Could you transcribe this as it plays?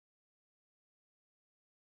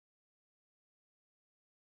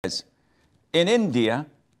In India,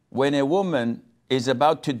 when a woman is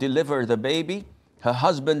about to deliver the baby, her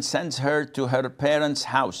husband sends her to her parents'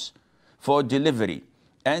 house for delivery,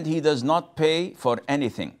 and he does not pay for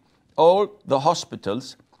anything. All the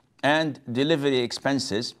hospitals and delivery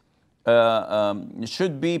expenses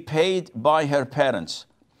should be paid by her parents.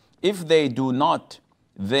 If they do not,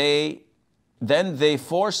 then they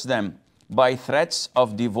force them by threats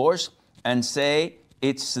of divorce and say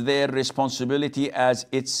it's their responsibility as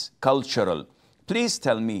it's cultural. Please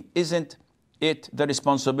tell me, isn't it the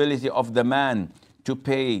responsibility of the man to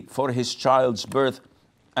pay for his child's birth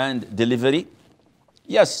and delivery?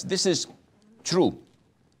 Yes, this is true.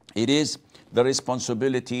 It is the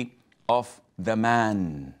responsibility of the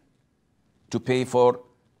man to pay for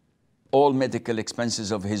all medical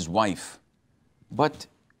expenses of his wife. But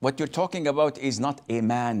what you're talking about is not a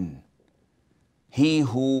man. He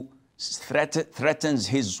who threatens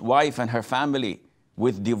his wife and her family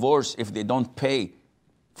with divorce if they don't pay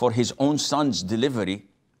for his own son's delivery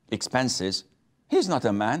expenses, he's not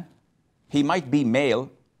a man. He might be male.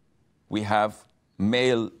 We have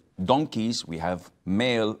male donkeys, we have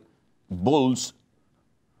male bulls,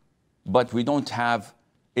 but we don't have,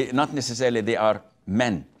 not necessarily they are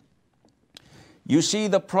men. You see,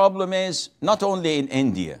 the problem is not only in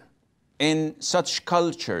India, in such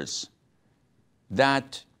cultures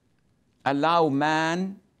that allow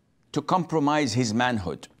man to compromise his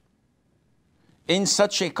manhood. In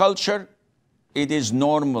such a culture, it is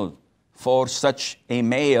normal for such a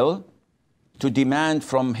male to demand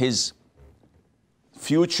from his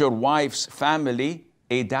future wife's family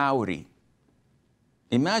a dowry.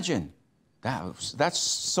 Imagine, that's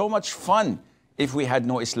so much fun if we had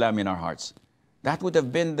no Islam in our hearts. That would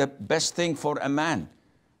have been the best thing for a man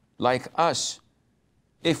like us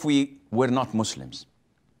if we were not Muslims.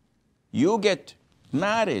 You get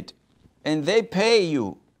married and they pay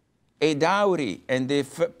you a dowry and they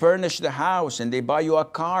furnish the house and they buy you a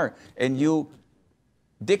car and you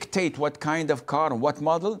dictate what kind of car and what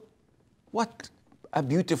model. What a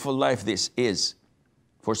beautiful life this is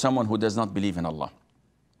for someone who does not believe in Allah.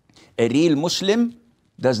 A real Muslim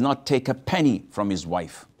does not take a penny from his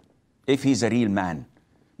wife if he's a real man.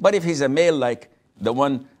 But if he's a male like the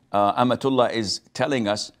one Amatullah is telling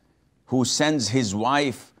us, who sends his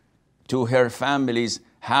wife to her family's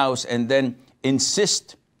house and then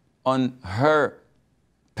insist on her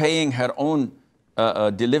paying her own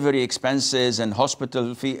delivery expenses and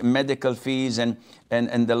hospital fee, medical fees and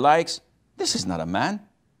the likes, this is not a man,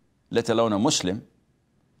 let alone a Muslim.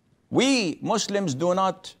 We Muslims do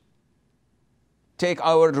not take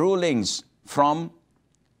our rulings from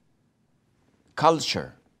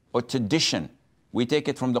culture or tradition. We take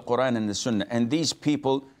it from the Quran and the Sunnah. And these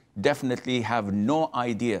people definitely have no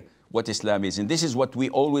idea what Islam is. And this is what we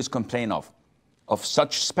always complain of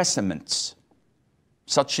such specimens,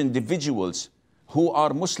 such individuals who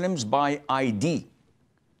are Muslims by ID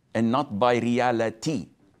and not by reality.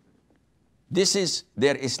 This is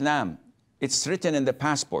their Islam. It's written in the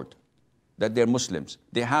passport that they're Muslims.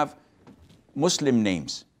 They have Muslim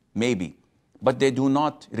names, maybe, but they do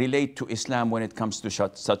not relate to Islam when it comes to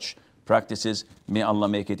such practices. May Allah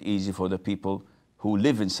make it easy for the people who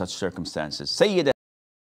live in such circumstances. Sayyida